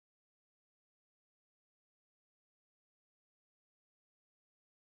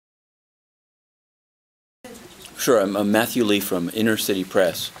Sure. I'm Matthew Lee from Inner City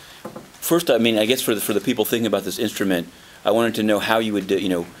Press. First, I mean, I guess for the people thinking about this instrument, I wanted to know how you would,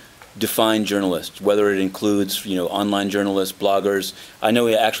 define journalists, whether it includes, online journalists, bloggers. I know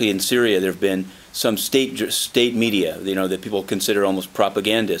actually in Syria there have been some state media, that people consider almost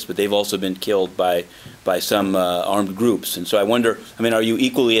propagandists, but they've also been killed by some armed groups. And so I wonder, I mean, are you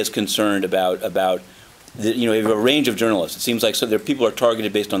equally as concerned about you have a range of journalists. It seems like people are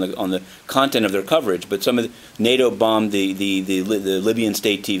targeted based on the content of their coverage, but some of NATO bombed the Libyan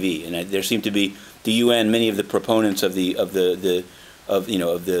state TV, and there seem to be the UN. Many of the proponents of the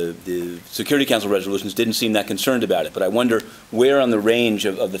Security Council resolutions didn't seem that concerned about it. But I wonder where on the range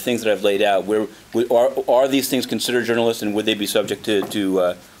of the things that I've laid out, where are these things considered journalists, and would they be subject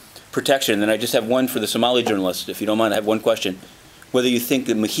to protection? And then I just have one for the Somali journalists, if you don't mind. I have one question. Whether you think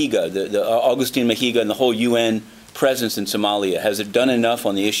that Mahiga, the Augustine Mahiga, and the whole UN presence in Somalia, has it done enough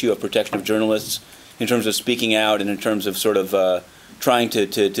on the issue of protection of journalists in terms of speaking out and in terms of sort of trying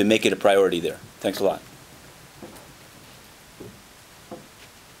to make it a priority there? Thanks a lot.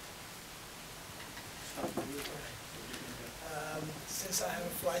 Since I have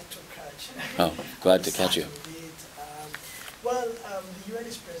a flight to catch. Oh, glad to catch you. Well, the UN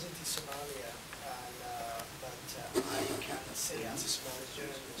is present in Somalia, but I can say as a Somali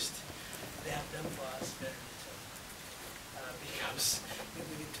journalist, they have done for us very little. Because we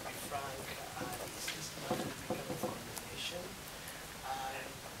need to be frank, it's just not a become a condemnation.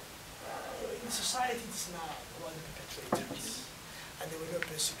 In society, it's now who are the perpetrators, and they were not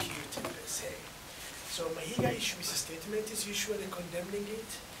persecuted per se. So Mahiga issues a statement, is usually condemning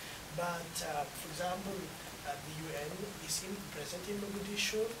it, but for example, the UN is present in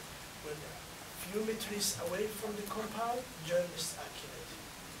Mogadishu. When a few meters away from the compound, journalists are killed.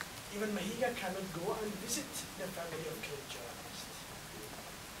 Even Mahiga cannot go and visit the family of killed journalists.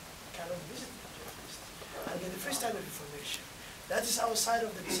 Cannot visit the journalists and get the first hand of information. That is our side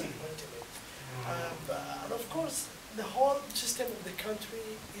of the disappointment. And of course, the whole system of the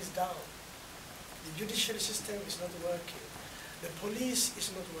country is down. The judicial system is not working. The police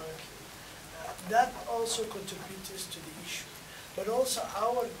is not working. That also contributes to the issue. But also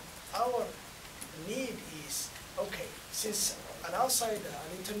our need is, okay, since an outsider,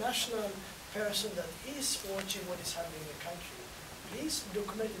 an international person that is watching what is happening in the country, please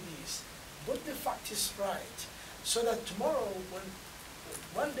document this, put the facts right, so that tomorrow, when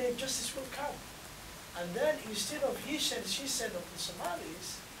one day justice will come, and then instead of he said, she said of the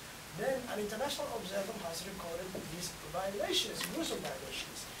Somalis, then an international observer has recorded these violations, gruesome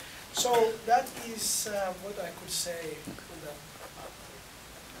violations. So that is what I could say on that.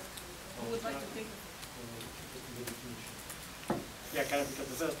 Who would like to take it? Yeah, can I pick up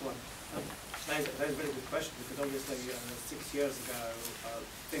the first one? That is a very good question, because obviously 6 years ago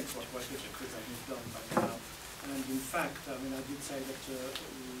things were quite different could have been done by now. And in fact, I mean, I did say that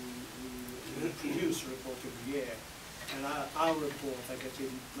we produce a report every year, and our report, I get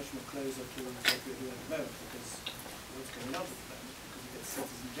in much more closer to what we're doing at the moment, because what's going on at the moment, because we get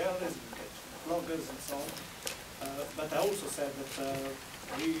citizen journalists, we get bloggers and so on. But I also said that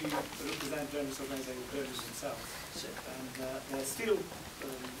we represent journalist organizations, journalists themselves, and they're still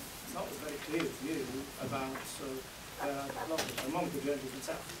not a very clear view about bloggers among the journalists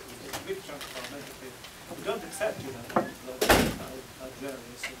themselves. There's a big chunk of our membership who don't accept, our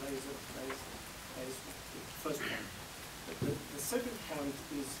journalists. So that is the first point. The second point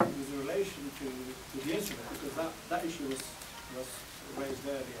is in relation to the instrument, because that issue was raised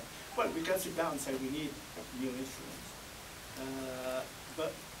earlier. Well, we can sit down and say we need new instruments,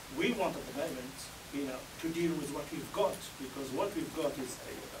 but we want at the moment, to deal with what we've got, because what we've got is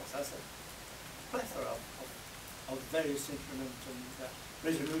a plethora of various instruments and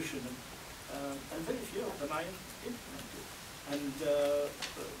resolution, and very few of them are implemented. And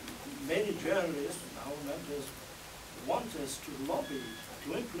many journalists and our members want us to lobby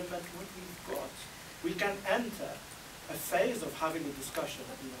to implement what we've got. We can enter a phase of having a discussion,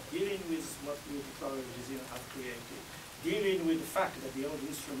 dealing with what new technologies have created, dealing with the fact that the old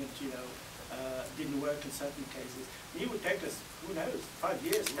instrument, didn't work in certain cases. It would take us, who knows, 5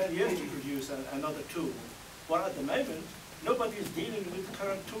 years, 10 years to produce another tool. While at the moment, nobody is dealing with the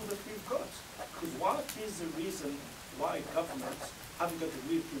current tool that we've got. Because what is the reason why governments haven't got the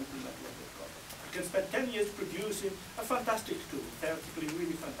will to implement what they've got? You can spend 10 years producing a fantastic tool, theoretically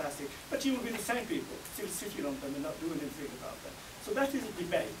really fantastic, but you will be the same people, still sitting on them and not doing anything about them. So that is a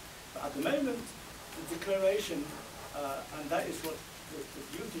debate. But at the moment, the declaration, and that is what the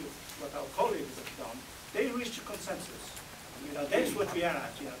beauty of what our colleagues have done, they reached a consensus. That is what we are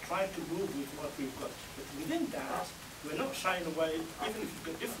at, trying to move with what we've got. But within that, we're not shying away, even if you've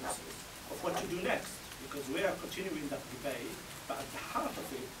got differences, of what to do next. because we are continuing that debate, but at the heart of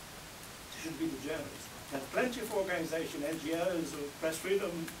it should be the journalists. There are plenty of organizations, NGOs, or press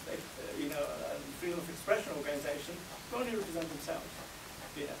freedom, freedom of expression organizations, who only represent themselves.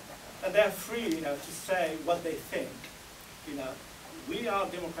 And they're free, to say what they think. We are a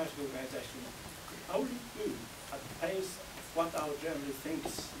democratic organization, could only do at the pace of what our journalists think,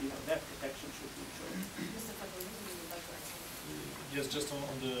 their protection should be ensured. Mr. Fattorini, you would like to answer? Yes, just on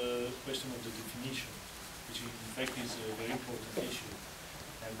the question of the definition, which in fact is a very important issue.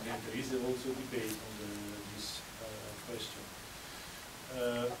 And there is also debate on this question.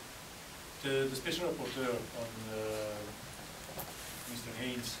 The Special Rapporteur on Mr.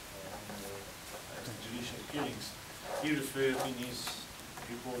 Heyns on extrajudicial killings, he referred in his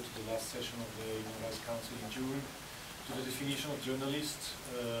report to the last session of the Human Rights Council in June to the definition of journalists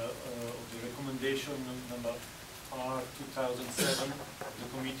of the recommendation number R 2007 of the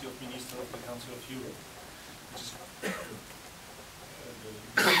Committee of Ministers of the Council of Europe, which is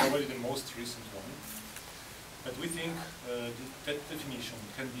probably the most recent one. But we think that definition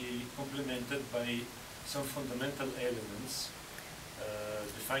can be complemented by some fundamental elements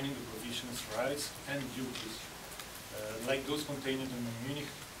defining the provisions, rights and duties, like those contained in the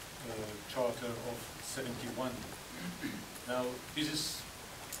Munich Charter of '71. Now, this is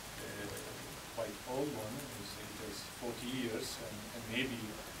quite old one, it has 40 years, and maybe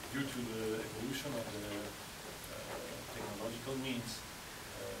due to the evolution of the technological means,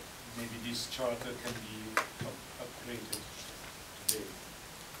 maybe this charter can be upgraded today.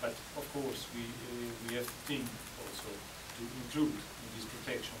 But of course, we have to think also to include in this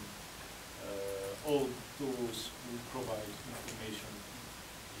protection all those who provide information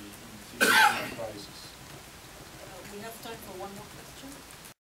in situations of crisis. We have time for one more question.